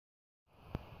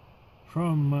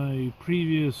From my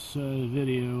previous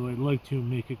video, I'd like to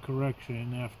make a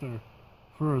correction after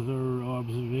further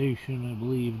observation. I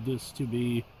believe this to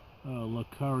be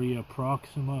Lactarius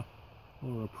proxima,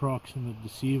 or approximate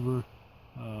deceiver.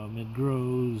 It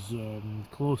grows,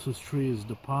 closest tree is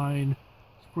the pine.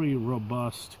 It's pretty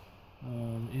robust.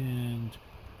 And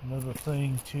another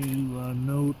thing to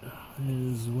note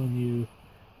is when you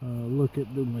look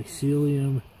at the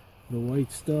mycelium, the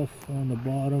white stuff on the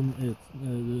bottom,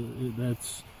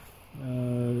 that's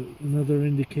another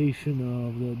indication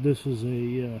of that this is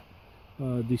a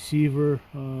deceiver,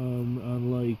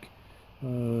 unlike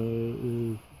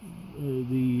the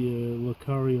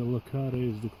Lactarius lacata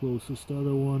is the closest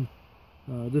other one.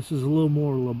 This is a little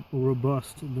more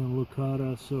robust than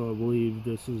lacata, so I believe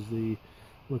this is the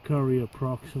Lactarius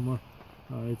proxima.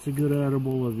 It's a good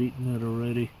edible. I've eaten it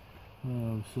already,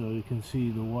 so you can see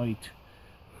the white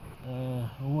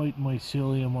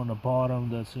mycelium on the bottom.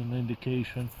 That's an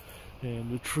indication.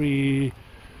 And the tree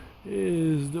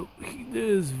is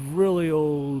this really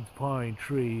old pine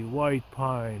tree, white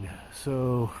pine.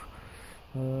 So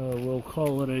we'll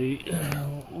call it a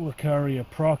Lactarius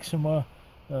proxima.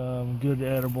 Good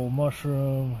edible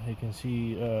mushroom. You can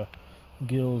see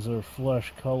gills are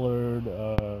flesh colored.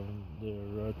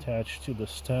 They're attached to the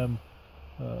stem.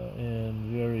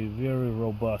 And very, very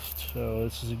robust. So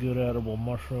this is a good edible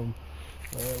mushroom.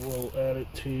 We'll add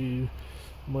it to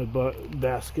my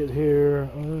basket here,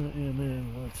 and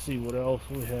then let's see what else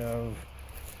we have.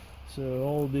 So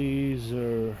all these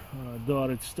are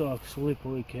dotted stalk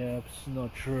slippery caps. Not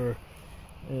sure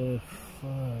if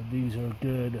these are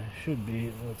good. Should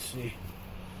be. Let's see.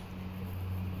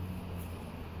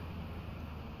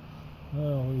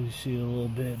 Well, you see a little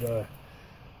bit.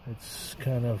 It's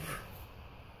kind of,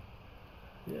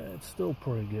 yeah, it's still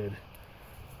pretty good.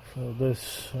 So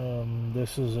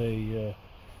this is a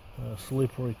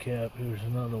slippery cap. Here's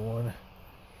another one.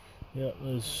 Yeah,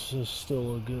 this is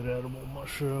still a good edible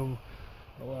mushroom.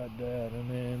 I like that. And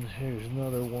then here's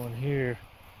another one here.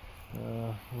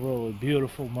 Really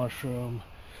beautiful mushroom.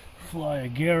 Fly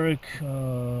agaric.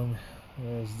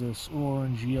 Has this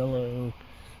orange, yellow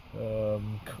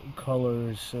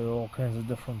colors, all kinds of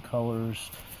different colors.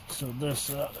 So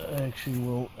this actually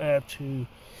will add to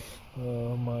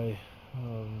my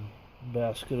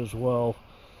basket as well.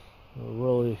 A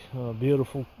really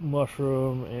beautiful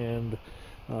mushroom, and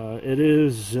it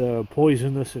is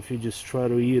poisonous if you just try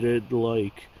to eat it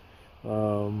like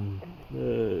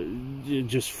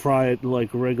just fry it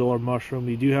like regular mushroom.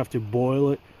 You do have to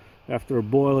boil it. After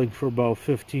boiling for about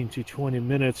 15 to 20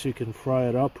 minutes, you can fry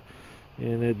it up,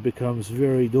 and it becomes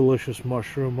very delicious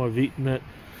mushroom. I've eaten it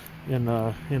in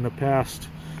the past,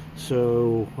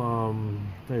 so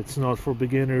it's not for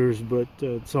beginners, but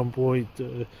at some point,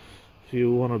 if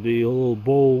you want to be a little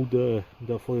bold,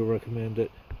 definitely recommend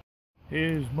it.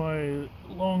 Here's my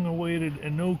long-awaited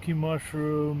enoki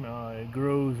mushroom. It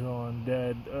grows on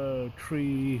that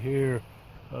tree here.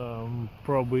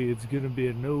 Probably it's gonna be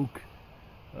an oak,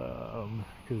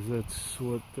 because that's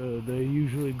what they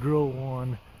usually grow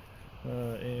on.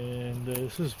 And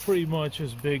this is pretty much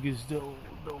as big as they'll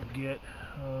get.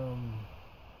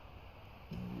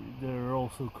 They're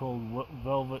also called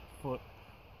velvet foot.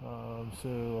 So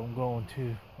I'm going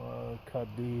to cut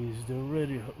these. They're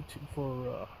ready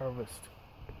for harvest.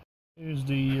 Here's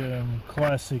the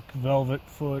classic velvet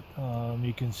foot.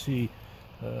 You can see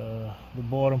the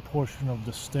bottom portion of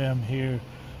the stem here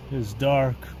is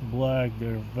dark black.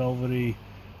 They're velvety,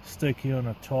 sticky on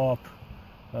the top.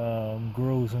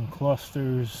 Grows in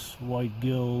clusters, white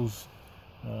gills.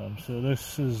 So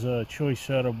this is a choice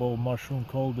edible mushroom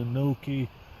called enoki.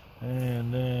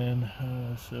 And then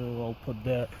so I'll put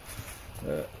that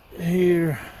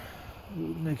here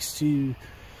next to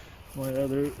my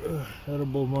other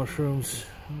edible mushrooms.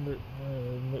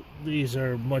 These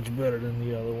are much better than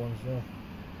the other ones now.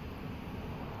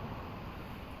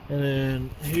 And then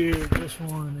here, this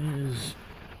one is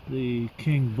the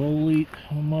king bolete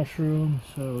mushroom.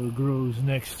 So it grows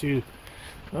next to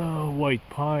white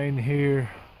pine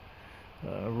here,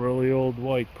 really old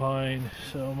white pine.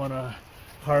 So I'm gonna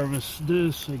harvest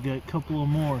this. I got a couple of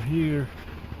more here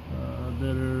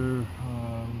that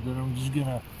I'm just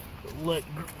gonna let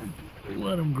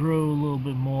them grow a little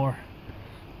bit more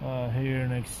here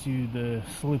next to the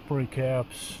slippery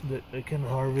caps that I can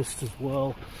harvest as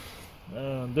well.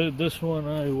 This one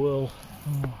I will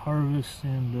harvest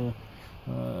and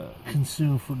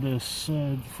consume for this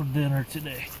for dinner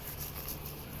today.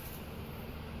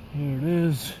 Here it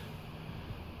is.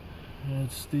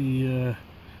 It's the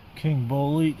king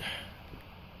bolete.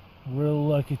 Real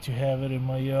lucky to have it in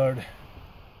my yard.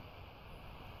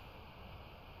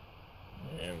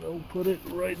 and I'll put it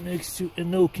right next to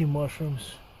enoki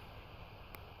mushrooms.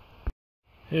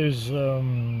 Here's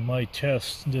my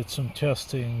test. Did some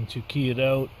testing to key it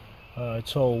out.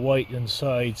 It's all white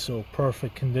inside, so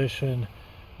perfect condition.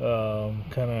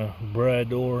 Kind of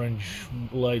bread orange,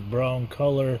 light brown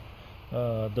color.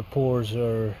 The pores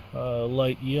are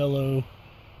light yellow.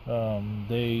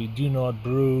 They do not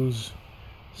bruise,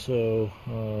 so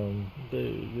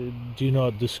they do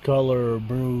not discolor or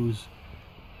bruise.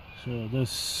 So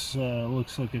this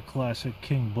looks like a classic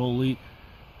king bolete.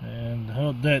 And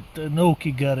how that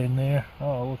enoki got in there.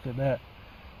 Oh, look at that.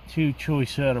 2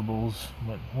 choice edibles,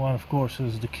 but one of course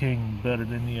is the king, better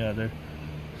than the other.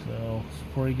 So it's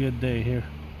a pretty good day here.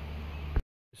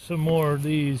 Some more of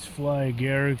these fly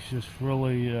agarics, just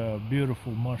really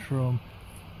beautiful mushroom.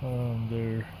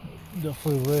 They're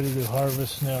definitely ready to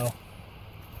harvest now.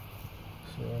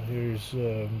 So here's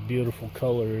beautiful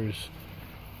colors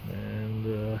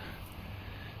and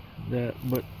that,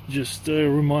 but just a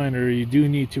reminder, you do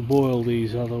need to boil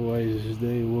these, otherwise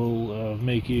they will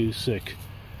make you sick.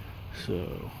 So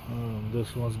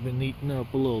this one's been eaten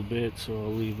up a little bit, so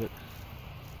I'll leave it.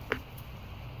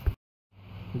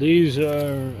 These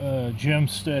are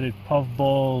gem-studded puff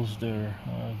balls. They're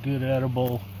good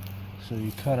edible. So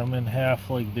you cut them in half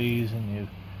like these and you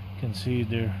can see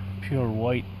they're pure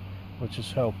white, which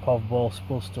is how puff ball's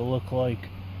supposed to look like.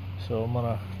 So I'm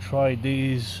gonna try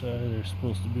these. They're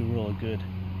supposed to be really good.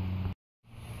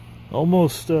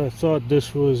 Almost thought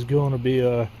this was going to be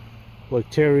a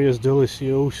Lactarius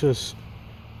deliciosus,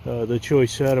 the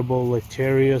choice edible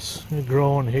Lactarius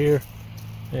growing here.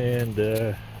 And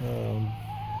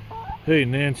hey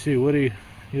Nancy, what do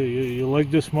you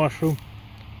like this mushroom?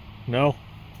 No?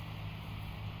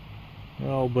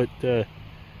 No, but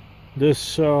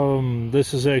this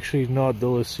is actually not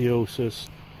deliciosus,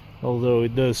 although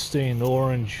it does stain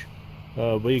orange,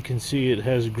 but you can see it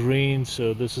has green,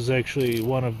 so this is actually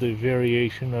one of the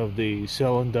variation of the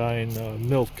celandine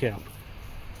milk cap.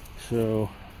 So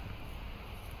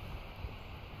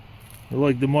you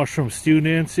like the mushroom stew,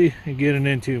 Nancy? You getting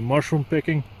into mushroom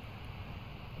picking?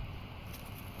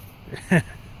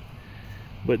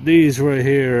 But these right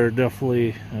here are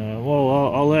definitely well,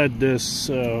 I'll add this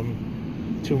to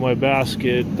my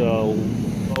basket.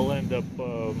 I'll end up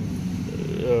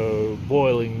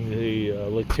boiling the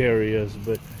Lactarius,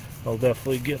 but I'll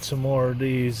definitely get some more of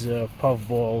these puff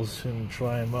balls and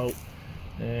try them out,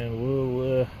 and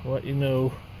we'll let you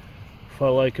know if I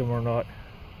like them or not.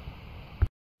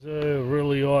 It's a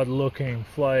really odd looking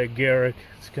fly agaric.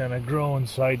 It's kind of growing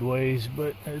sideways,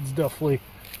 but it's definitely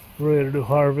ready to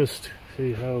harvest.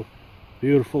 See how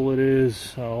beautiful it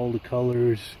is, all the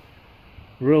colors.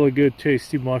 Really good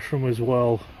tasty mushroom as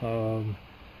well.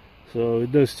 So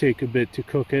it does take a bit to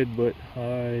cook it, but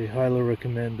I highly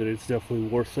recommend it. It's definitely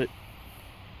worth it.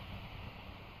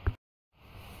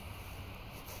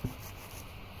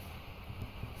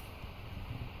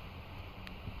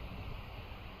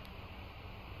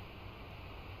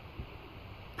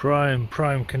 Prime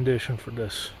condition for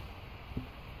this.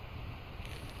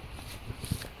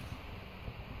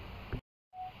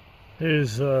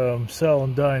 Here's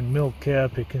celandine milk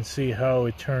cap. You can see how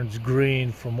it turns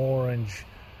green from orange.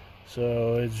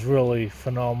 So it's really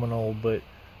phenomenal, but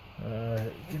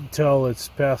you can tell it's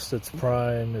past its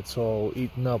prime. It's all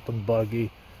eaten up and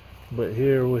buggy. But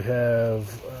here we have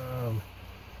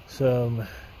some,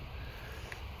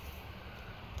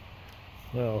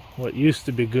 well, what used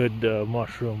to be good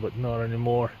mushroom, but not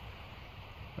anymore.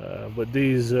 But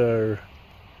these are,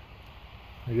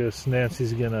 I guess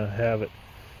Nancy's gonna have it.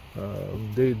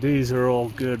 These are all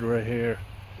good right here.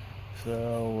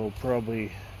 So we'll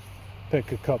probably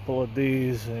pick a couple of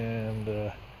these,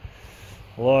 and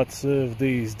lots of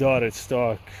these dotted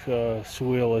stalk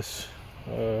Suillus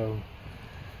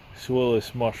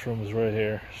mushrooms right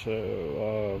here.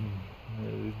 So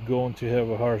going to have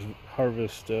a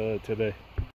harvest today.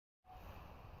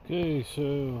 Okay,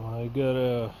 so I got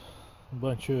a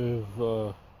bunch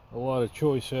of a lot of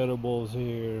choice edibles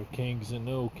here, Kings and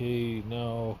Enoki.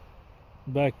 Now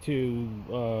back to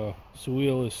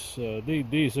Suillus.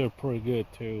 These are pretty good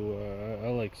too. I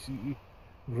like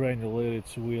granulated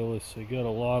Suillus. I got a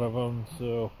lot of them,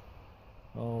 so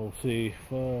I'll see if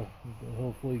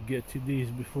hopefully get to these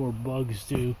before bugs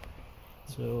do.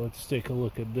 So let's take a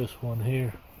look at this one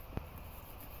here.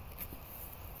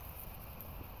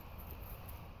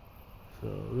 So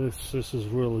this is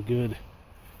really good.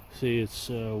 See, it's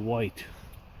white.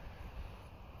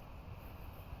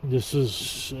 This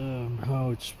is how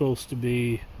it's supposed to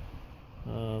be.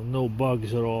 No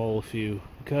bugs at all. If you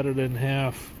cut it in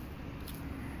half,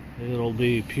 it'll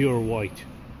be pure white,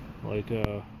 like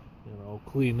a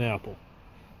clean apple.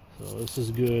 So this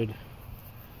is good.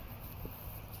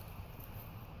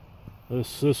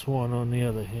 This one, on the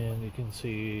other hand, you can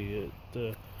see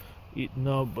it eaten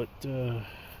up, but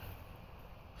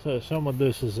so some of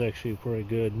this is actually pretty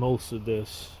good. Most of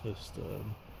this, just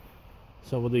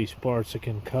some of these parts I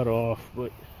can cut off,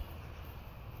 but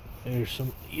there's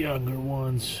some younger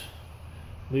ones.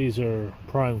 These are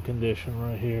prime condition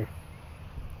right here,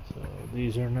 so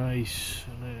these are nice.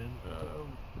 And then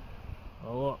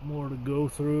a lot more to go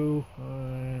through,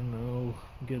 and I'll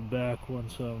get back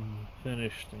once I'm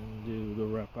finished and do the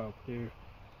wrap up here.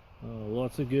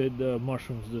 Lots of good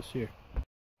mushrooms this year.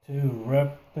 To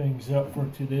wrap things up for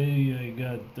today, I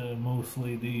got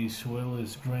mostly the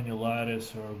Suillus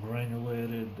granulatus, or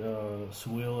granulated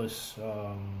Suillus.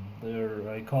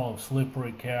 I call them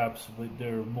slippery caps, but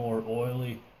they're more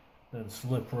oily than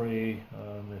slippery.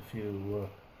 If you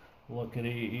look at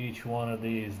each one of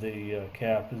these, the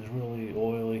cap is really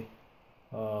oily.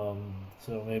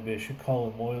 So maybe I should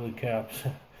call them oily caps.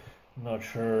 I'm not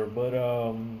sure, but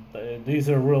these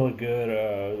are really good.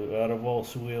 Out of all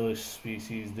Suillus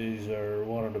species, these are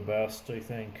one of the best, I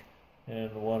think,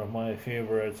 and one of my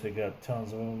favorites. I got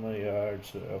tons of them in my yard,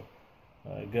 so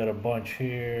I got a bunch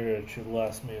here. It should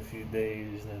last me a few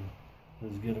days, and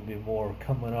there's going to be more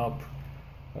coming up.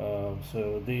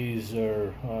 So these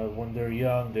are, when they're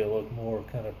young, they look more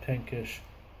kind of pinkish,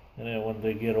 and then when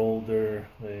they get older,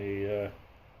 they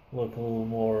look a little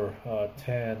more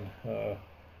tan.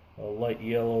 A light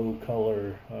yellow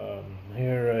color.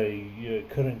 Here I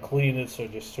couldn't clean it, so I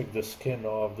just took the skin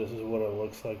off. This is what it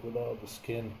looks like without the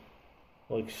skin.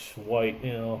 Looks white,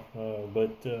 you know,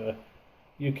 but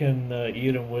you can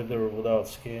eat them with or without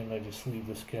skin. I just leave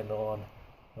the skin on.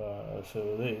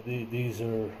 So these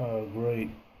are great.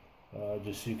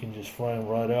 You can just fry them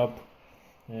right up,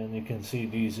 and you can see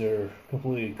these are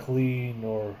completely clean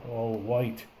or all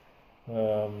white.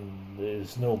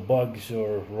 There's no bugs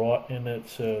or rot in it,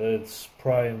 so it's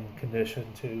prime condition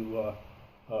to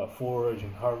forage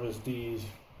and harvest these.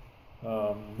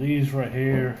 These right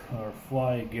here are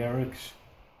fly agarics,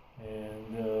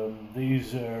 and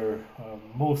these are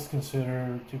most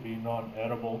considered to be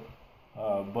non-edible,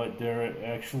 but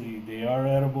they are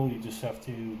edible. You just have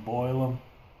to boil them.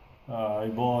 I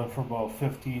boil them for about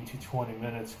 15 to 20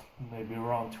 minutes, maybe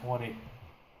around 20.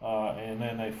 And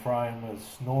then I fry them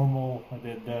as normal. I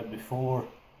did that before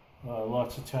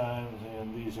lots of times,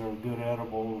 and these are good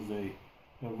edibles. They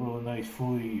have really nice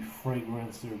fruity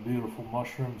fragrance. They're beautiful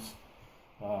mushrooms.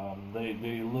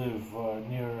 They live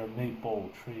near a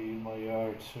maple tree in my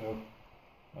yard, so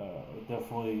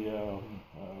definitely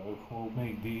we'll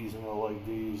make these, and I like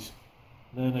these.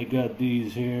 Then I got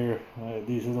these here.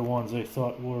 These are the ones I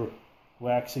thought were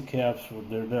waxy caps, but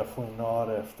they're definitely not.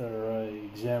 After I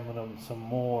examine them some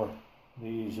more,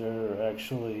 these are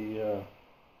actually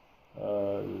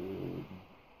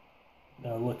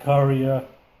Lactaria.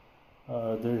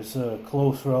 There's a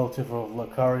close relative of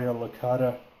Lactaria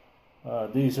laccata.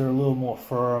 These are a little more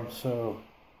firm, so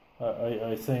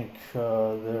I think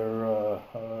they're a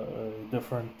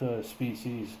different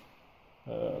species,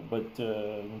 but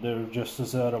they're just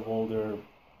as edible. They're,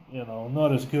 you know,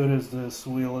 not as good as the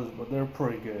Suillus, but they're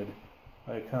pretty good.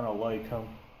 I kind of like them.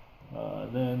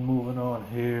 Then moving on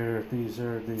here, these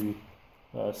are the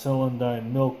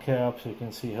celandine milk caps. You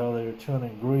can see how they're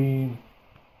turning green,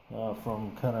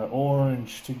 from kind of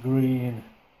orange to green.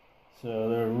 So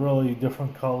they're really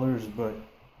different colors, but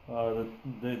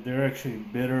they're actually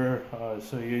bitter,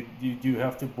 so you do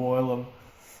have to boil them.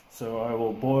 So I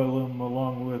will boil them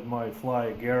along with my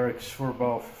fly agarics for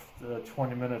about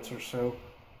 20 minutes or so.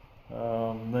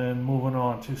 Then moving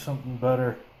on to something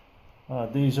better.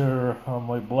 These are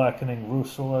my blackening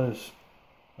Russulas,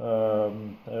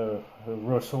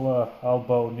 Russula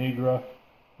albo nigra,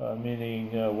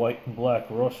 meaning white and black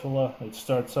Russula. It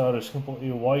starts out as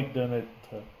completely white, then it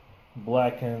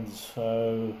blackens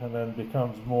and then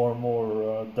becomes more and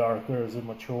more darker as it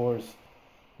matures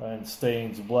and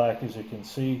stains black, as you can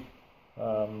see.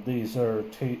 These are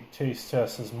taste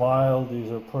test as mild. These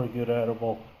are pretty good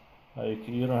edible.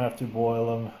 You don't have to boil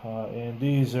them. And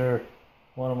these are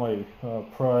one of my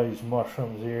prized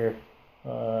mushrooms here.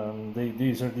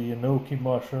 These are the enoki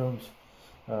mushrooms.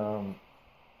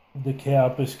 The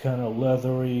cap is kind of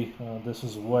leathery. This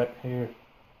is wet here,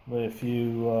 but if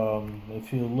you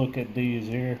look at these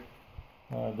here,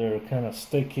 they're kind of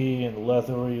sticky and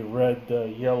leathery, red,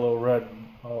 yellow, red,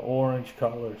 orange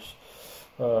colors.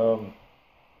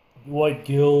 White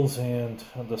gills and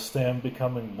the stem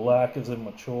becoming black as it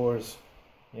matures,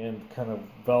 and kind of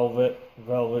velvet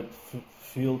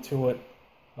feel to it.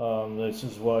 This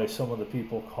is why some of the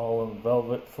people call them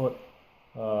velvet foot.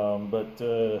 but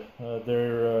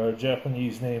their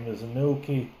Japanese name is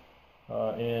enoki,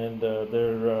 and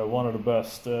they're one of the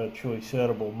best choice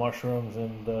edible mushrooms,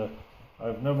 and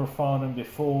I've never found them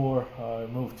before. I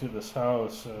moved to this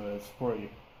house. It's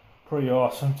pretty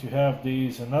awesome to have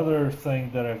these. Another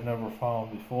thing that I've never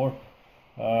found before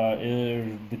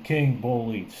is the king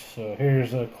boletes. So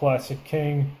here's a classic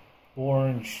king,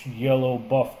 orange, yellow,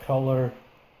 buff color,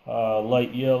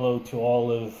 light yellow to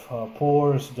olive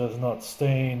pores, does not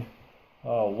stain,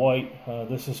 white.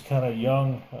 This is kind of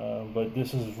young, but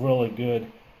this is really good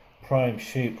prime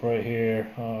shape right here.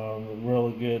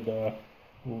 Really good,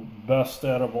 best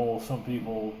edible. Some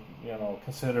people,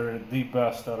 consider it the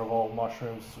best out of all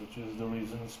mushrooms, which is the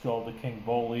reason it's called the king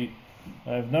bolete.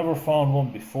 I've never found one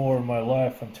before in my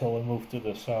life until I moved to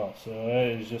this house, so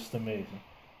that is just amazing.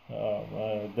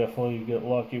 I definitely get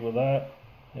lucky with that,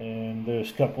 and there's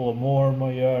a couple of more in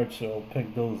my yard, so I'll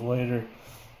pick those later.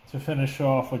 To finish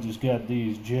off, I just got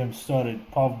these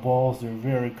gem-studded puff balls. They're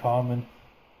very common,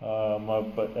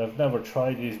 but I've never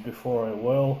tried these before. I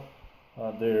will.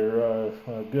 They're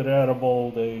good edible.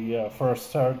 They first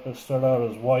start out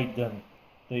as white, then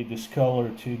they discolor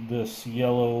to this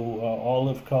yellow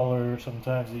olive color,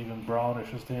 sometimes even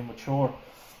brownish as they mature.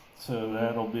 So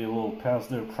that'll be a little past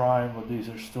their prime, but these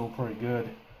are still pretty good.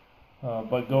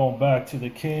 But going back to the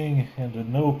king and the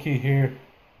enoki here,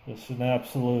 it's an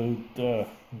absolute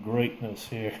greatness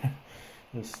here.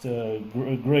 It's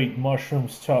great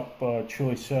mushrooms, top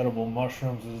choice edible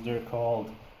mushrooms as they're called.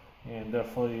 And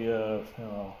definitely,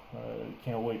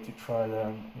 can't wait to try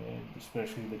them, and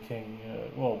especially the king.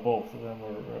 Well, both of them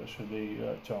should be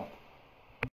top.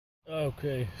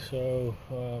 Okay, so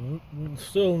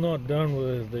still not done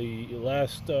with the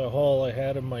last haul I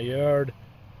had in my yard,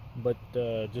 but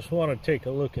just want to take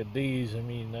a look at these. I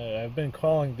mean, I've been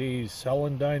calling these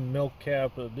celandine milk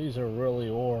cap. These are really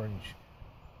orange,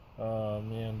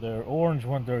 and they're orange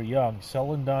when they're young.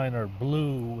 Celandine are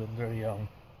blue when they're young.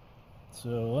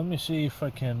 So let me see if I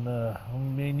can,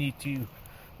 may need to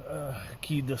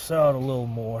key this out a little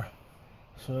more.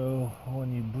 So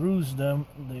when you bruise them,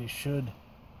 they should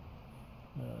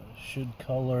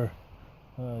color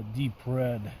deep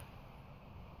red.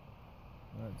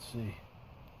 Let's see.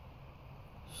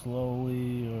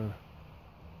 Slowly, or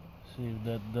see if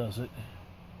that does it.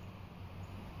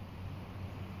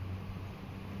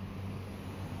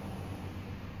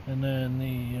 And then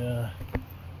the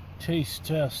taste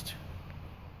test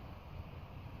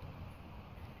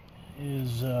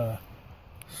is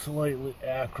slightly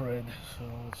acrid, so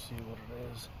let's see what it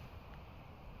is.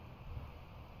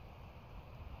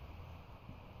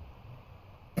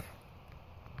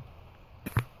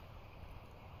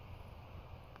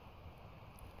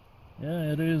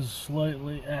 Yeah, it is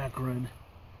slightly acrid,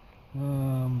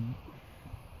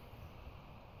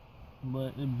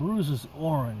 but it bruises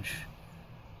orange,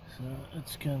 so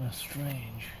it's kind of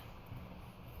strange.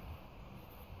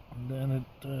 And then it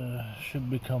should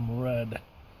become red.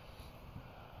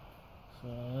 So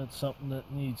that's something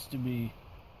that needs to be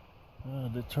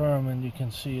determined. You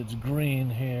can see it's green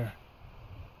here.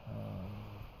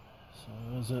 So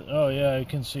is it? Oh yeah, you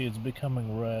can see it's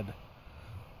becoming red.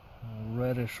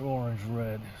 Reddish orange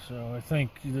red. So I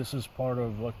think this is part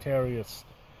of Lactarius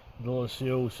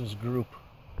deliciosus group.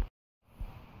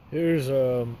 Here's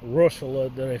a Russula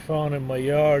that I found in my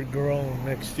yard growing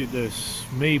next to this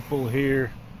maple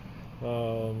here.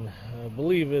 I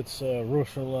believe it's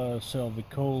Russula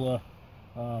salvicola,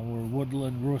 or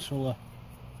woodland Russula,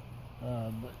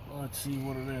 but let's see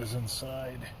what it is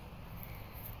inside.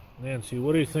 Nancy,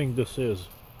 what do you think this is?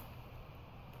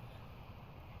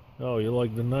 Oh, you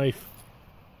like the knife?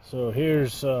 So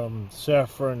here's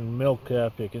saffron milk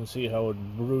cap. You can see how it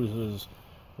bruises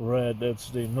red.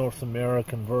 That's the North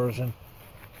American version,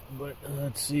 but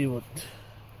let's see what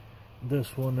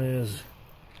this one is.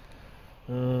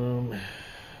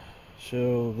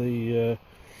 So the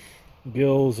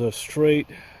gills are straight.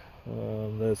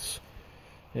 That's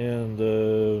kind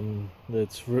of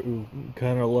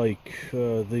like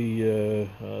the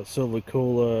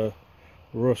Silvicola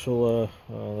Russula.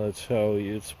 That's how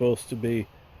it's supposed to be,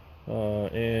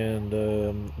 and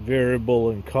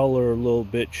variable in color, a little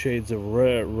bit shades of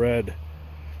red.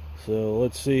 So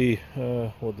let's see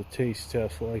what the taste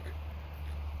tests like.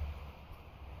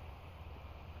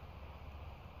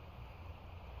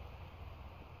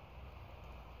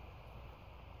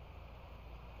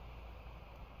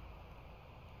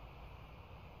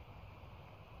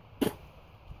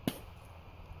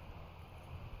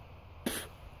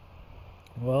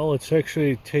 Well, it's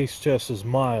actually taste test is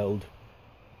mild,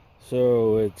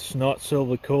 so it's not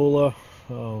Silvicola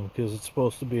because it's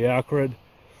supposed to be acrid.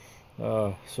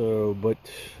 I'll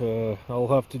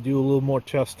have to do a little more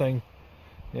testing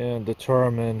and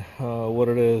determine what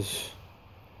it is.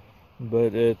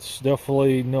 But it's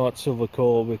definitely not silver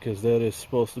coal, because that is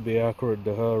supposed to be accurate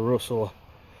to Russula.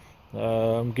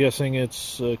 I'm guessing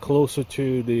it's closer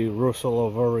to the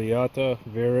Russula variata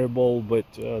variable, but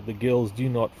the gills do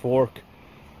not fork.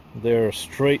 They're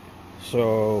straight,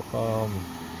 so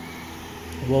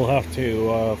we'll have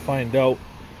to find out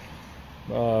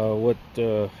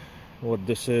what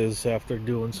this is after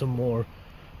doing some more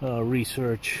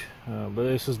research. But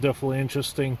this is definitely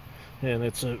interesting, and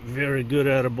it's a very good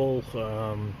edible,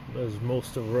 as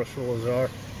most of Russulas are.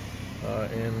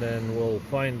 And then we'll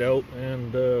find out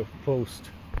and post.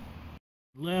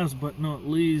 Last but not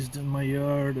least, in my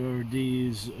yard are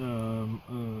these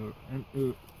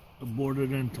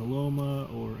aborted Entoloma,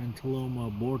 or Entoloma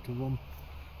abortivum.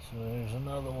 So there's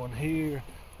another one here.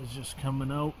 It's just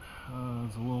coming out.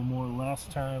 There's a little more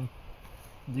last time.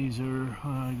 These are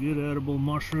good edible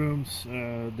mushrooms.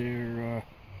 They're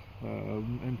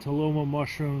Entoloma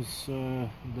mushrooms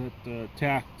that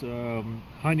attacked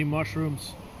honey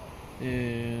mushrooms,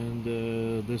 and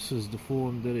this is the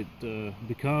form that it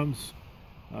becomes.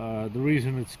 The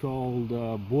reason it's called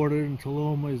aborted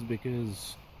Entoloma is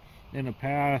because in the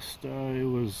past it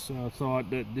was thought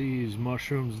that these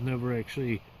mushrooms never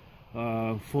actually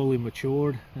fully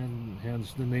matured, and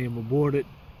hence the name aborted.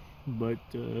 But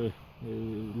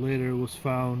later it was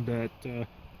found that the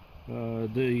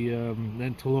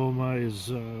Entoloma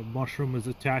mushroom is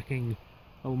attacking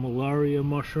a malaria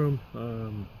mushroom,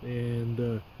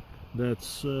 and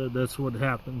that's what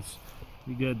happens.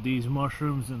 You get these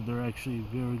mushrooms, and they're actually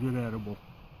very good edible.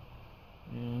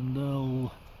 And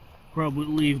I'll probably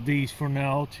leave these for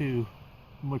now to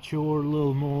mature a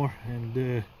little more,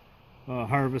 and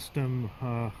harvest them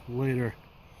later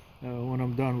when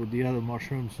I'm done with the other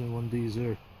mushrooms, and when these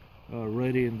are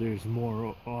ready and there's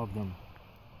more of them.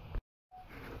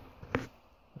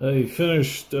 I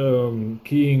finished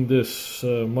keying this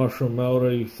mushroom out,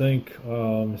 I think.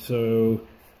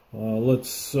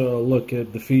 Let's look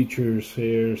at the features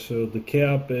here. So the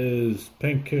cap is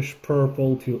pinkish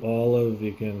purple to olive.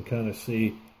 You can kind of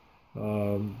see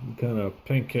kind of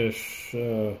pinkish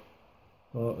in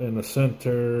the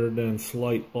center, then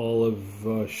slight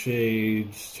olive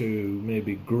shades to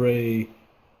maybe gray,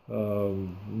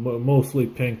 mostly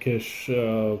pinkish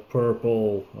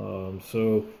purple.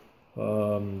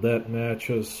 That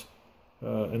matches.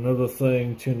 Another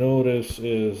thing to notice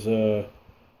is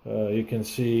you can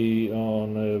see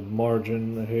on the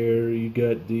margin here, you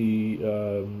got the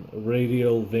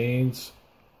radial veins,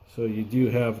 so you do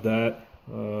have that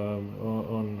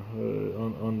on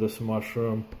this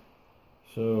mushroom.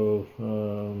 So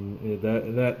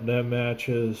that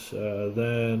matches.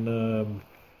 Then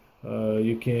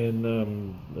you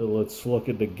can let's look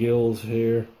at the gills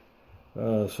here.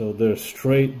 So they're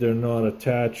straight, they're not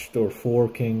attached or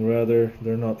forking, rather.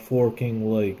 They're not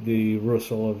forking like the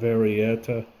Russula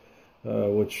variata,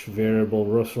 which variable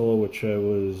Russula, which I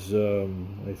was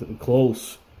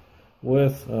close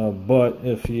with. But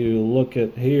if you look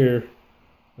at here,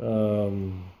 so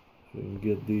you can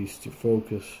get these to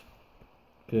focus.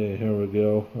 Okay, here we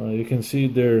go. You can see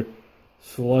they're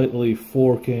slightly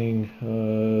forking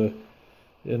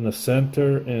in the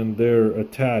center, and they're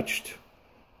attached.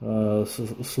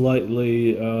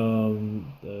 Slightly,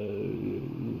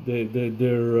 they're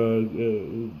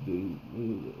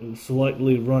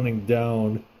slightly running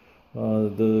down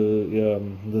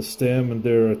the stem, and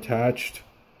they're attached,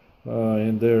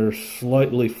 and they're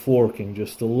slightly forking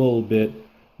just a little bit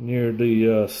near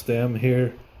the stem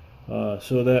here.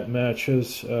 So that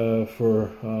matches for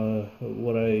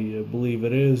what I believe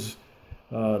it is.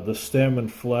 The stem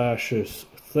and flash is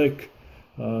thick.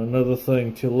 Another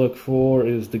thing to look for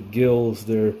is the gills.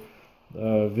 They're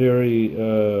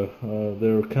they're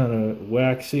kind of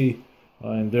waxy,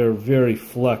 and they're very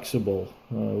flexible,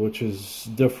 which is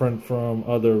different from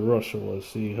other Russulas.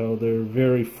 See how they're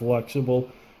very flexible,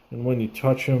 and when you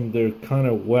touch them, they're kind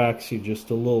of waxy just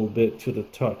a little bit to the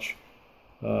touch.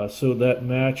 So that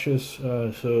matches.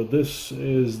 So this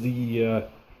is the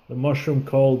mushroom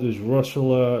called is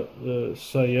Russula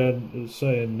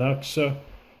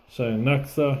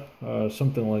cyanactha,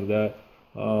 something like that.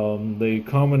 The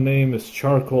common name is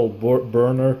charcoal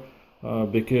burner,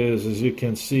 because as you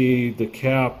can see, the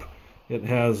cap, it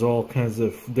has all kinds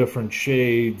of different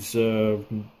shades,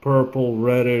 purple,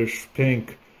 reddish,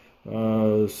 pink,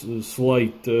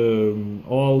 slight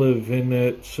olive in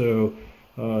it. So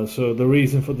the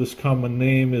reason for this common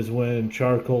name is when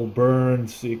charcoal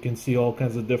burns, you can see all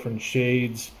kinds of different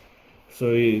shades.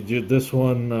 So this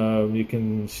one, you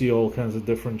can see all kinds of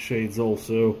different shades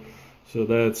also. So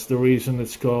that's the reason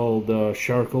it's called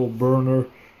charcoal burner.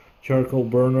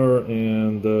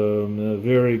 And a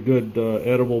very good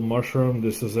edible mushroom.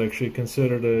 This is actually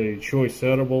considered a choice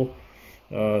edible.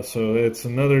 So it's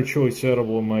another choice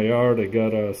edible in my yard. I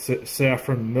got a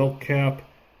saffron milk cap.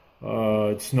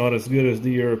 It's not as good as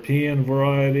the European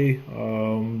variety,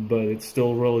 but it's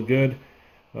still really good.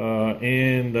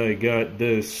 And I got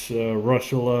this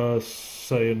Russula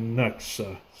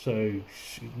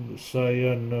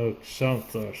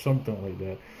cyanexantha, something like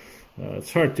that.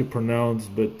 It's hard to pronounce,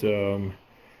 but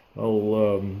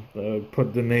I'll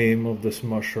put the name of this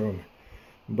mushroom.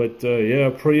 But yeah,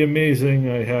 pretty amazing.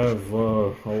 I have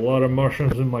a lot of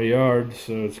mushrooms in my yard,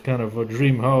 so it's kind of a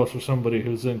dream house for somebody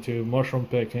who's into mushroom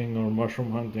picking or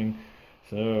mushroom hunting.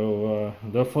 So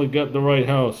definitely got the right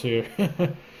house here.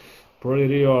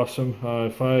 Pretty awesome.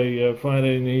 If I find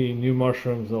any new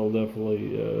mushrooms, I'll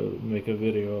definitely make a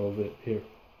video of it here.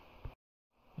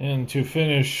 And to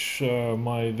finish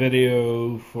my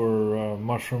video for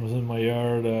mushrooms in my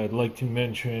yard, I'd like to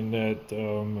mention that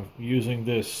using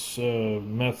this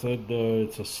method,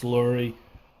 it's a slurry.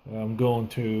 I'm going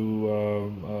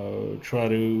to try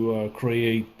to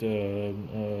create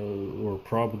or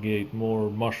propagate more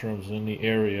mushrooms in the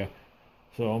area.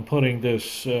 So I'm putting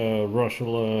this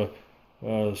Russula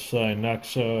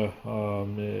cyanexa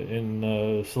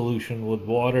in solution with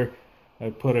water. I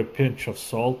put a pinch of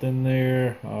salt in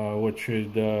there, which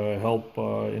should help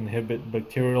inhibit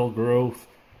bacterial growth,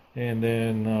 and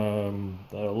then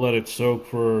let it soak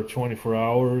for 24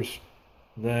 hours.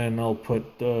 Then I'll put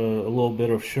a little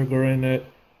bit of sugar in it,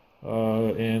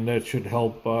 and that should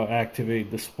help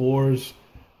activate the spores.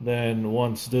 Then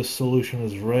once this solution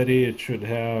is ready, it should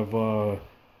have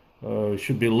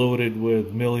should be loaded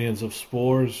with millions of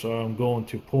spores. So I'm going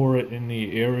to pour it in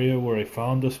the area where I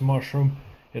found this mushroom,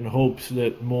 in hopes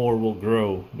that more will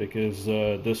grow, because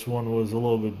this one was a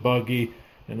little bit buggy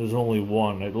and there's only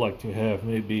one. I'd like to have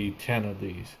maybe 10 of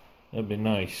these. That'd be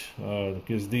nice,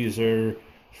 because these are,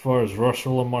 as far as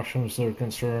Russula mushrooms are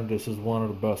concerned, this is one of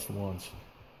the best ones.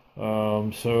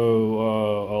 So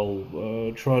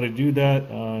I'll try to do that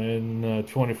in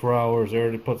 24 hours. I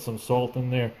already put some salt in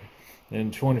there.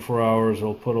 In 24 hours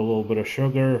I'll put a little bit of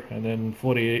sugar, and then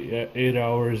 48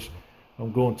 hours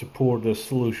I'm going to pour this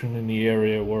solution in the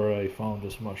area where I found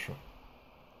this mushroom.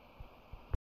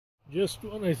 Just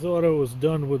when I thought I was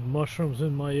done with mushrooms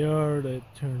in my yard, it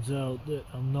turns out that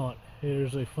I'm not.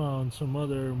 Here's, I found some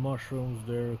other mushrooms.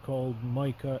 They're called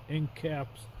mica ink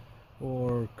caps,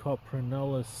 or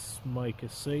Coprinellus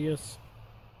micaceus,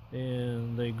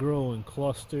 and they grow in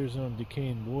clusters on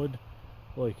decaying wood,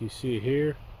 like you see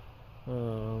here.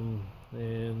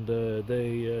 And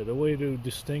the way to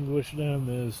distinguish them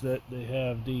is that they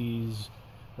have these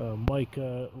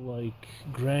mica-like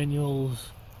granules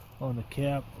on the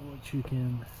cap, which you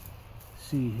can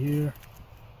see here.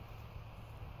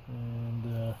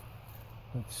 And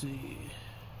let's see.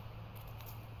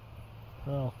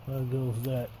 Well, there goes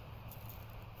that.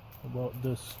 How about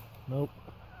this? Nope.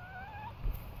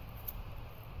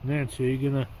 Nancy, are you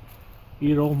gonna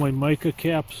eat all my mica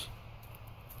caps?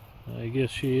 I guess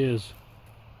she is.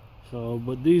 So,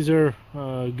 but these are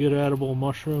good edible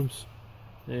mushrooms,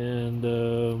 and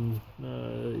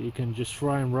you can just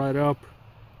fry them right up.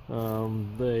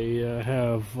 They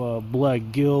have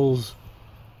black gills,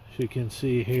 as you can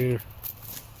see here.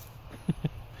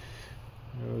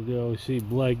 There we go. You see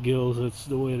black gills. That's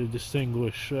the way to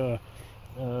distinguish the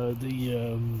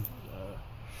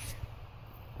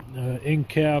ink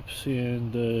caps,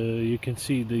 and you can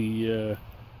see the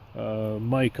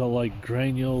mica-like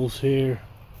granules here.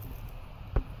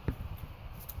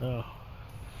 Oh,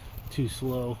 too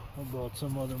slow. I brought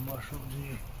some other mushrooms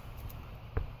here.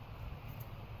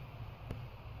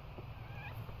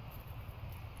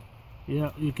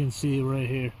 Yeah, you can see it right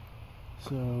here.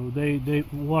 So they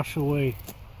wash away.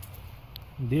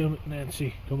 Damn it,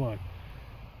 Nancy, come on.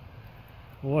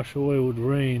 Wash away with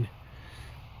rain.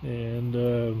 And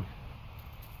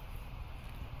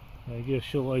I guess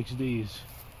she likes these.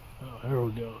 Oh, here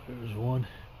we go. Here's one.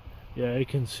 Yeah, I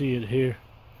can see it here.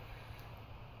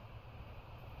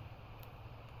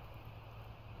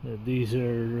 These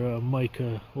are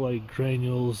mica-like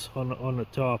granules on the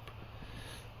top,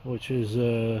 which is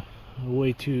a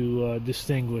way to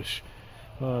distinguish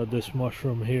this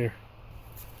mushroom here.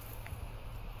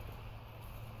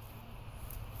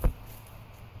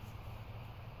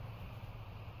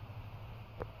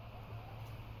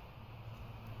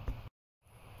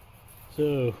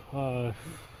 So,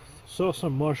 saw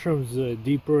some mushrooms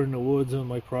deeper in the woods on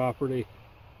my property,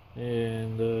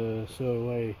 and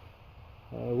so I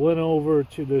went over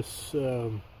to this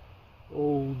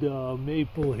old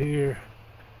maple here,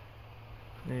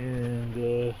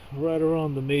 and right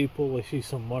around the maple I see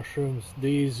some mushrooms.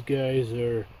 These guys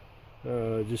are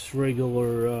just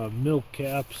regular milk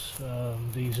caps.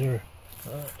 These are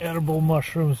edible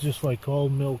mushrooms, just like all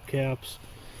milk caps,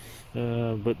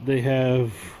 but they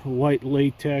have white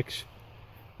latex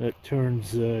that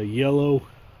turns yellow.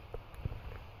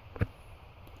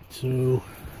 So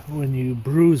when you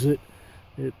bruise it,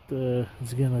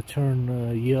 it's gonna turn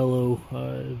yellow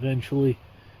eventually.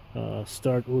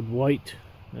 Start with white,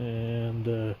 and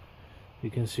you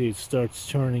can see it starts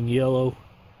turning yellow,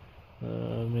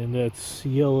 and that's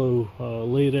yellow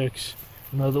latex.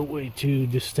 Another way to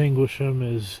distinguish them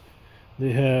is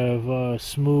they have a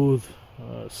smooth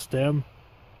stem,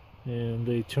 and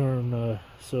they turn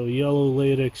so yellow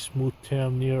latex, smooth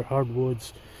stem near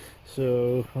hardwoods.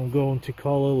 So I'm going to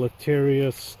call it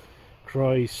Lactarius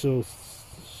chrysorius,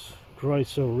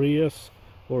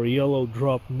 or yellow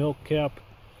drop milk cap.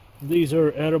 These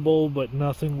are edible, but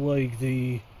nothing like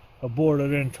the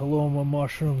aborted Antiloma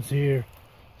mushrooms here.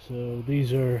 So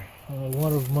these are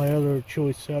one of my other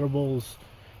choice edibles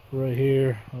right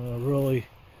here.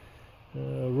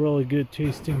 Really good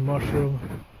tasting mushroom,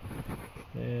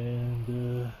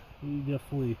 and we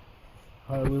definitely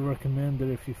highly recommend it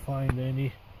if you find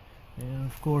any. And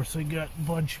of course I got a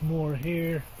bunch more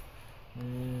here,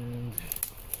 and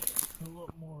a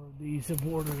lot more of these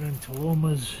aborted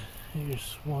Antilomas.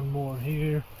 Here's one more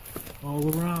here,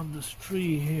 all around this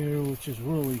tree here, which is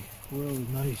really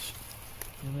nice.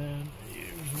 And then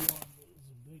here's one that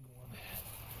is a big one.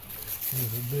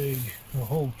 There's a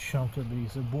whole chunk of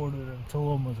these aborted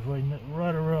Antilomas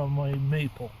right around my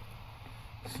maple.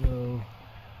 So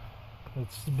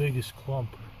that's the biggest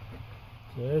clump.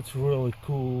 So that's really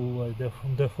cool.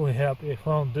 I'm definitely happy I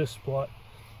found this spot.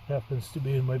 Happens to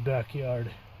be in my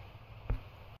backyard.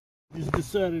 Just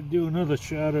decided to do another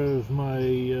shot of my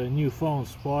newfound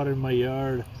spot in my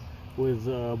yard with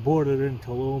aborted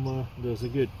Antiloma. There's a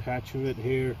good patch of it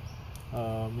here.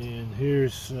 And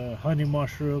here's honey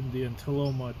mushroom. The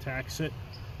Antiloma attacks it,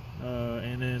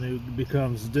 and then it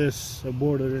becomes this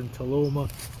aborted Antiloma.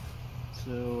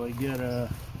 So I get a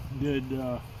good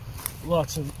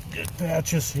lots of good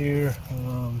patches here.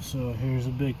 So here's a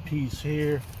big piece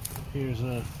here. Here's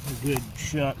a good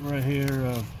shot right here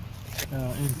of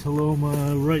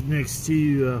Antiloma right next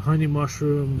to honey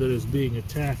mushroom that is being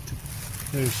attacked.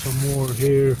 There's some more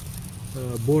here.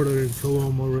 Border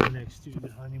Antiloma right next to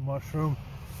the honey mushroom.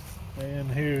 And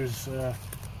here's the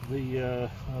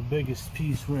biggest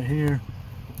piece right here.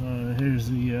 Here's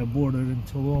the border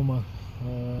Antiloma,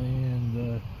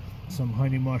 and some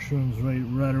honey mushrooms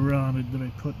right around it that I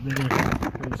put there.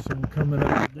 There's some coming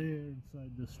out there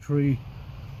inside this tree.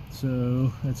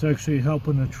 So it's actually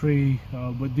helping the tree,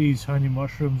 but these honey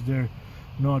mushrooms, they're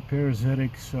not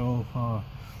parasitic, so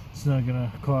it's not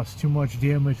gonna cause too much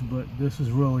damage. But this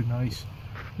is really nice.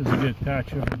 There's a good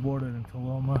patch of aborted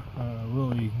Antiloma.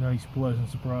 Really nice, pleasant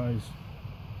surprise.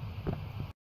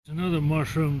 Another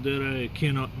mushroom that I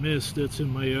cannot miss that's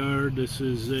in my yard. This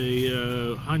is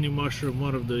a honey mushroom,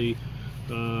 one of the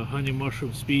honey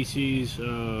mushroom species.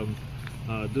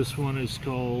 This one is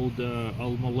called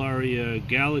Almalaria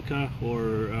gallica,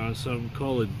 or some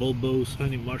call it bulbous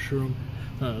honey mushroom,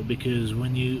 because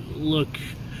when you look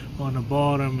on the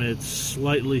bottom it's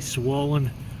slightly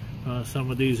swollen. Some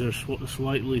of these are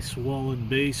slightly swollen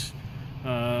base,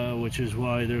 which is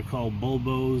why they're called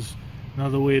bulbous.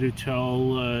 Another way to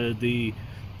tell the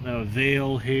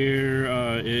veil here,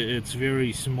 it's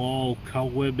very small,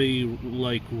 cobwebby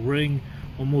like ring,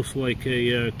 almost like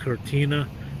a cortina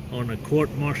on a court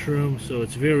mushroom. So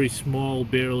it's very small,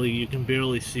 you can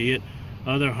barely see it.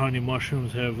 Other honey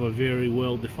mushrooms have a very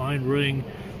well defined ring.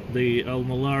 The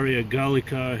Almalaria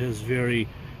gallica has very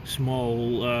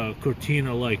small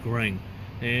cortina like ring.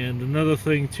 And another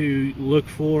thing to look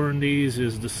for in these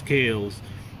is the scales.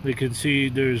 You can see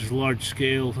there's large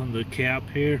scales on the cap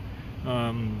here.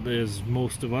 There's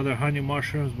most of other honey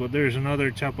mushrooms, but there's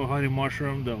another type of honey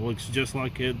mushroom that looks just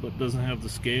like it but doesn't have the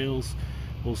scales.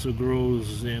 Also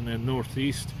grows in the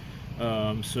northeast.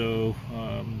 But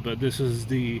this is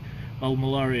the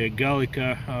Almalaria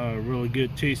gallica, really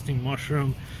good tasting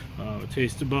mushroom.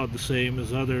 Tastes about the same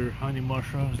as other honey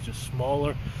mushrooms, just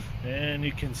smaller. And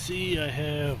you can see I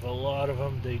have a lot of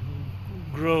them. They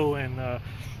grow in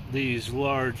these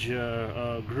large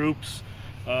groups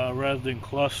rather than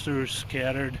clusters,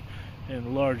 scattered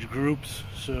in large groups.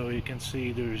 So you can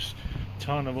see there's a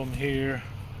ton of them here.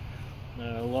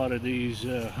 A lot of these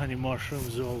honey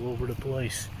mushrooms all over the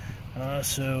place.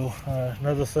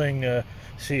 Another thing,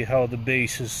 see how the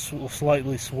base is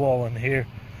slightly swollen here.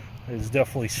 It's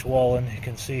definitely swollen. You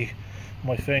can see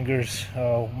my fingers,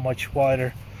 much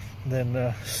wider than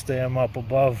the stem up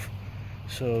above.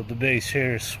 So the base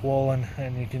here is swollen,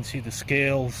 and you can see the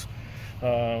scales.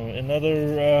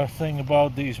 Another thing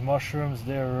about these mushrooms,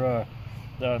 they're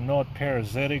not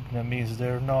parasitic. That means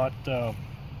they're not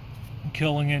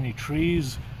killing any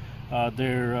trees.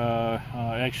 They're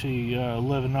actually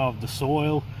living off the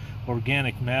soil,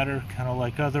 organic matter, kind of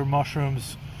like other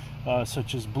mushrooms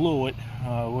such as bluet,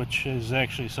 which is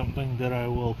actually something that I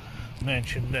will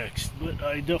mention next. But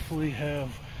I definitely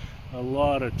have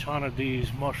a ton of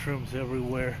these mushrooms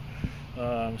everywhere,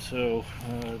 so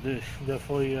they're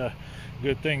definitely a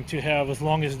good thing to have, as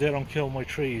long as they don't kill my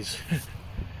trees.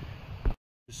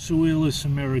 Suillus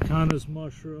americanus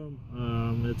mushroom.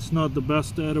 It's not the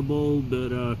best edible,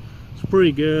 but it's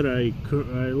pretty good. I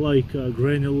like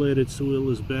granulated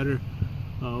Suillus better.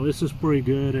 This is pretty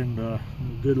good and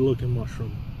good looking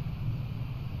mushroom.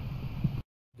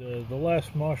 The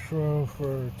last mushroom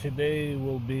for today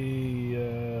will be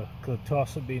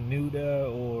Clitosobe nuda,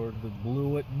 or the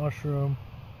bluet mushroom.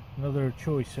 Another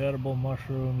choice edible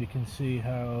mushroom. You can see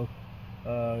how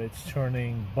it's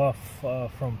turning buff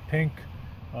from pink.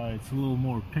 It's a little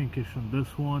more pinkish than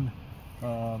this one,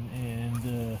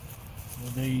 and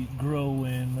they grow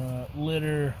in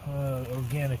litter,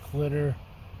 organic litter,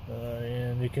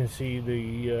 and you can see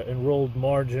the enrolled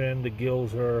margin. The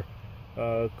gills are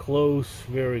close,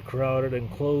 very crowded and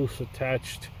close,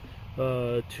 attached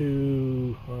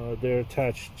to they're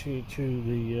attached to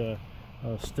the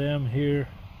stem here.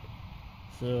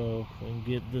 So if we can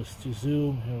get this to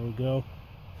zoom, here we go.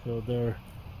 So they're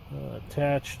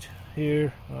attached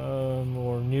here,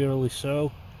 or nearly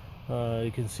so.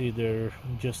 You can see they're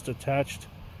just attached,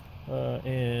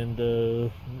 and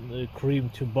the cream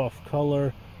to buff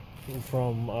color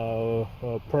from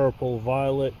purple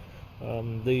violet.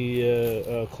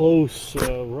 The close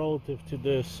relative to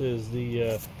this is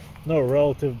the no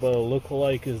relative but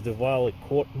look-alike is the violet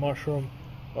court mushroom,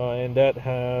 and that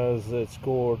has, it's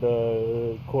called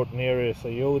Cortinarius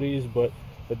iodes, but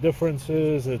the difference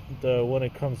is that when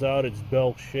it comes out, it's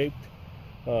bell-shaped.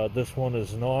 This one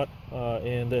is not,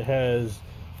 and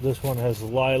this one has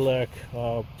lilac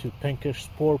to pinkish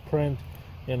spore print,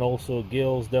 and also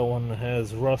gills. That one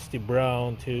has rusty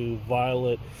brown to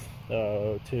violet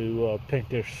to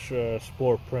pinkish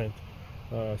spore print.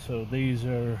 So these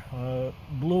are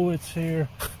bluets here,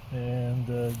 and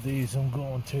these I'm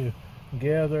going to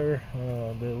gather.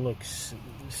 They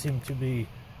seem to be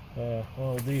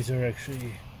well, these are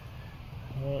actually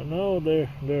no,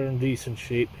 they're in decent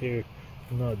shape here,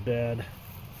 not bad.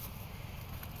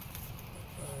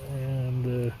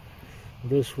 And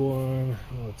this one,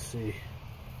 let's see,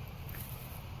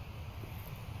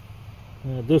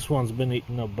 this one's been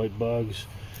eaten up by bugs.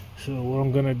 So what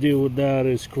I'm gonna do with that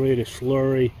is create a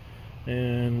slurry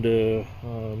and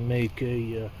make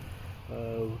a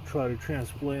try to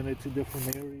transplant it to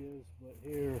different areas. But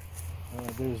here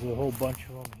there's a whole bunch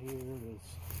of them here.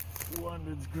 There's one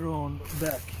that's grown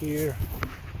back here.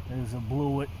 There's a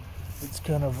bluet. It's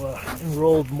kind of a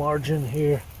enrolled margin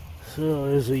here. So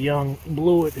there's a young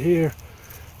bluet here,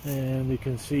 and you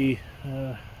can see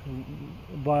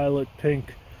violet,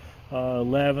 pink,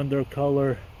 lavender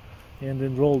color, and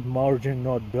enrolled margin,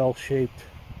 not bell-shaped,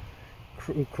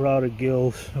 crowded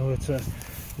gills. So it's a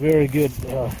very good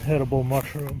edible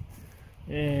mushroom.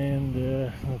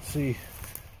 And let's see,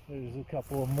 there's a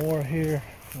couple of more here.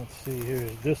 Let's see,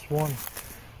 here's this one.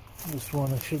 This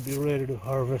one should be ready to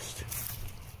harvest,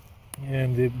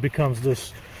 and it becomes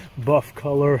this buff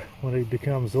color when it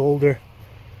becomes older.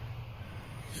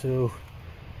 So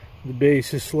the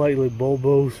base is slightly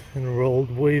bulbous, enrolled,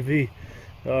 wavy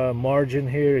margin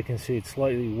here. You can see it's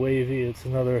slightly wavy. It's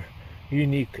another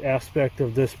unique aspect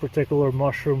of this particular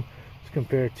mushroom as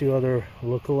compared to other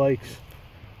lookalikes.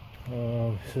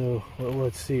 So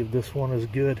let's see if this one is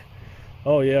good.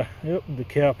 Oh yeah, yep, the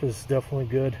cap is definitely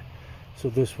good. So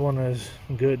this one is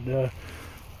good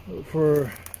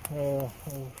for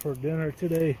dinner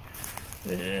today.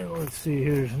 And let's see,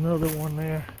 here's another one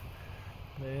there,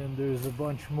 and there's a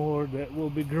bunch more that will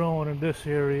be growing in this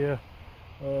area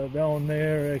down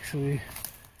there. Actually,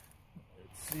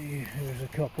 let's see, there's a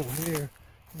couple here,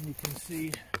 and you can see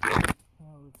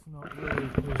it's not really,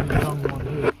 there's a young one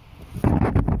here,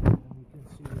 and you can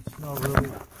see it's not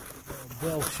really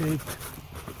bell-shaped,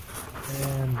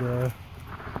 and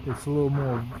it's a little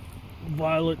more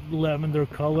violet lavender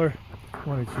color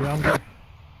when it's younger,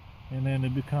 and then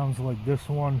it becomes like this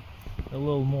one, a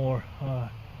little more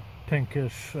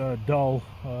pinkish, dull,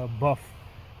 buff,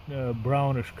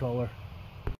 brownish color.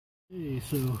 Okay,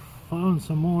 so found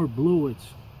some more bluets,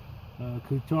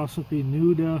 Clitosobe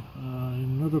nuda,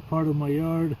 in another part of my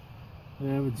yard. I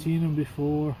haven't seen them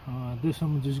before. This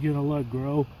I'm just gonna let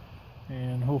grow,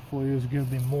 and hopefully there's gonna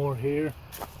be more here.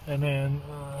 And then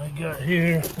I got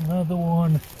here another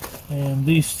one, and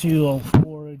these two I'll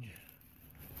forage.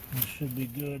 It should be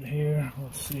good here.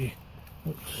 Let's see.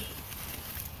 Oops.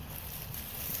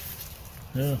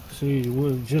 Yeah, see,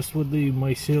 just with the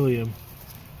mycelium.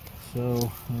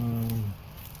 So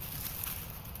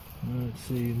let's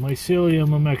see,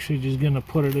 mycelium, I'm actually just gonna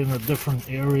put it in a different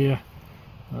area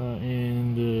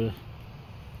and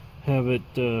have it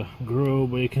grow.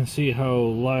 But you can see how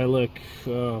lilac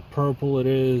purple it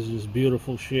is, just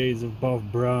beautiful shades of buff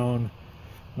brown,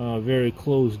 very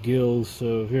closed gills,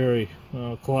 so very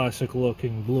classic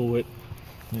looking bluet.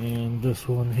 And this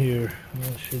one here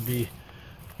should be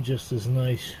just as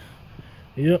nice.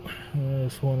 Yep,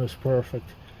 this one is perfect.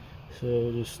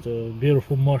 So just a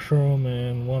beautiful mushroom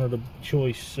and one of the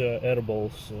choice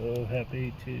edibles. So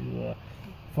happy to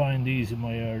find these in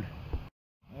my yard.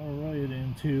 Alright,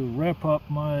 and to wrap up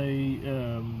my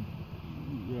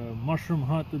mushroom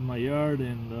hunt in my yard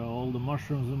and all the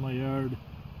mushrooms in my yard,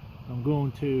 I'm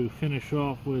going to finish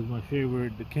off with my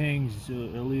favorite, the King's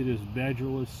Elatus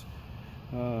Badgerless,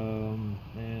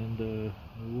 and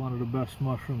one of the best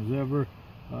mushrooms ever.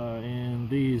 And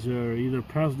these are either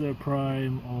past their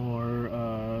prime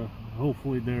or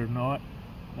hopefully they're not.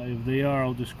 If they are,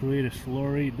 I'll just create a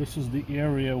slurry. This is the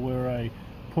area where I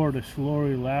poured a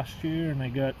slurry last year and I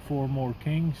got 4 more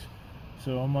kings.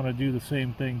 So I'm going to do the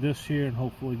same thing this year and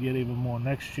hopefully get even more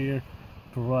next year,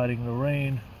 providing the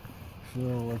rain. So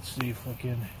let's see if I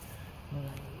can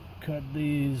cut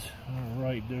these.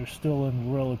 Alright, they're still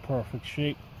in really perfect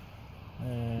shape.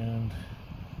 And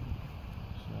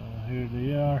here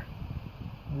they are,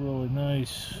 really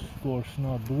nice, of course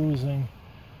not bruising,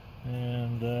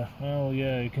 and oh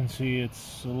yeah, you can see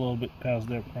it's a little bit past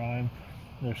their prime.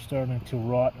 They're starting to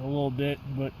rot a little bit,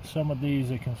 but some of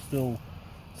these I can still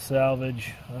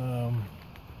salvage.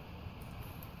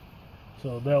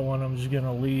 So that one I'm just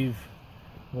gonna leave,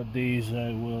 but these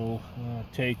I will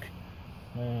take,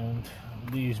 and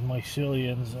these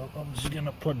myceliums I'm just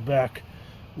gonna put back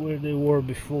where they were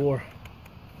before.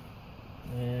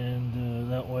 And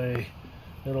that way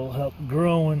it'll help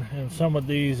growing. And some of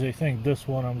these, I think this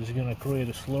one I'm just going to create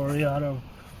a slurry out of,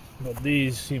 but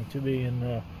these seem to be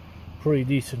in pretty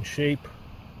decent shape.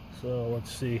 So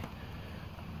let's see.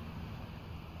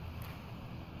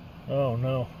 Oh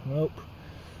no, nope,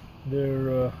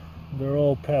 they're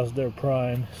all past their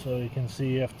prime. So you can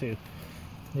see you have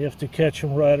to catch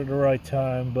them right at the right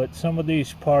time. But some of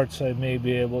these parts I may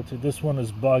be able to. This one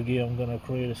is buggy, I'm going to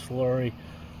create a slurry.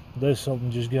 This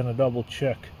I'm just gonna double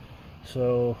check.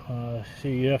 So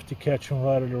see, you have to catch them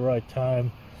right at the right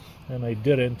time, and I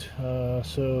didn't.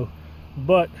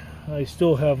 But I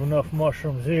still have enough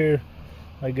mushrooms here.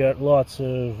 I got lots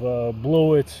of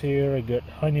bluets here. I got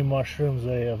honey mushrooms.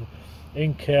 I have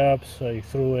ink caps. I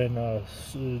threw in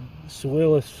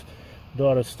Squilus,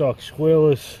 dotted stalk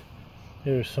Squilus.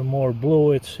 There's some more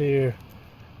bluets here.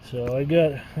 So I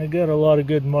got a lot of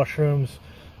good mushrooms.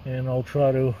 And I'll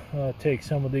try to take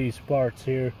some of these parts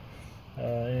here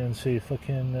and see if I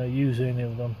can use any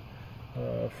of them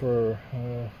for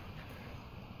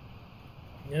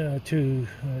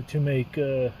to make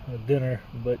dinner.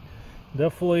 But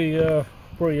definitely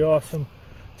pretty awesome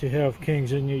to have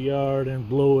kings in your yard, and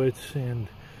bluets, and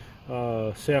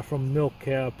saffron milk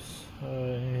caps,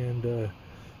 and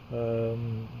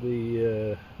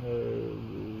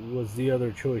what's the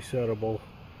other choice edible?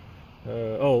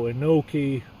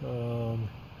 Enoki,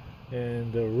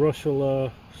 and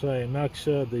Russula,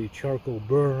 Cyanuxa, the charcoal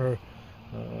burner,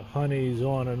 honeys,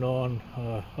 on and on.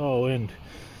 Oh, and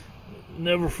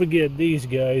never forget these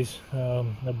guys,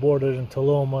 aborted in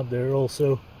Taloma. They're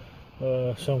also,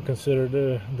 some consider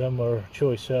them are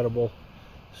choice edible.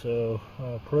 So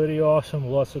pretty awesome,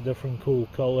 lots of different cool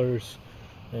colors,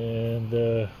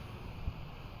 and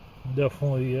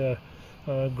definitely a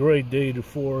great day to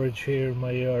forage here in my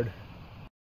yard.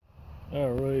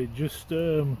 Alright, just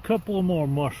a couple of more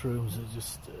mushrooms. I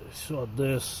just saw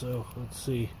this, so let's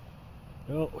see.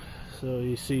 Oh, so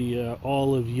you see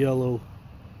olive yellow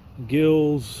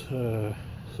gills,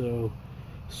 so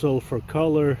sulfur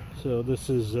color. So this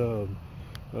is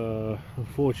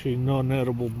unfortunately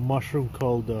non-edible mushroom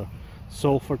called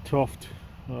sulfur tuft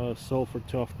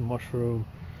mushroom.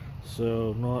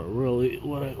 So not really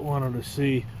what I wanted to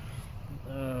see.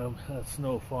 That's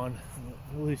no fun.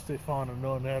 At least I found a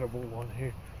non-edible one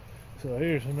here. So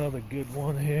here's another good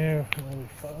one here that I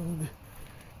found,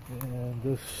 and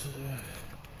this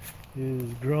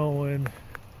is growing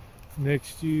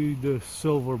next to the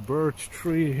silver birch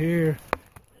tree here.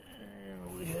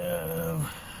 And we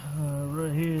have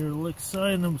right here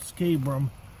Lactarius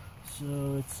scabrum.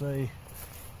 So it's a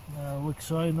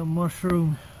Lactarius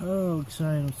mushroom,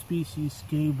 Lactarius species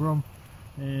scabrum,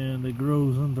 and it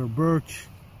grows under birch,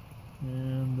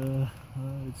 and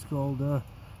it's called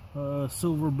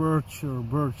silver birch or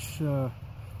birch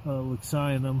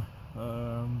Lactarius.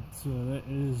 So that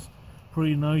is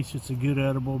pretty nice. It's a good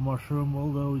edible mushroom,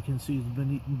 although you can see it's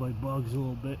been eaten by bugs a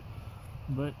little bit,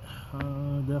 but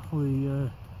definitely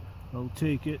I'll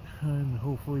take it, and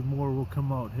hopefully more will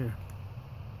come out here.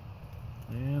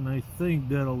 And I think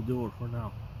that'll do it for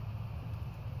now.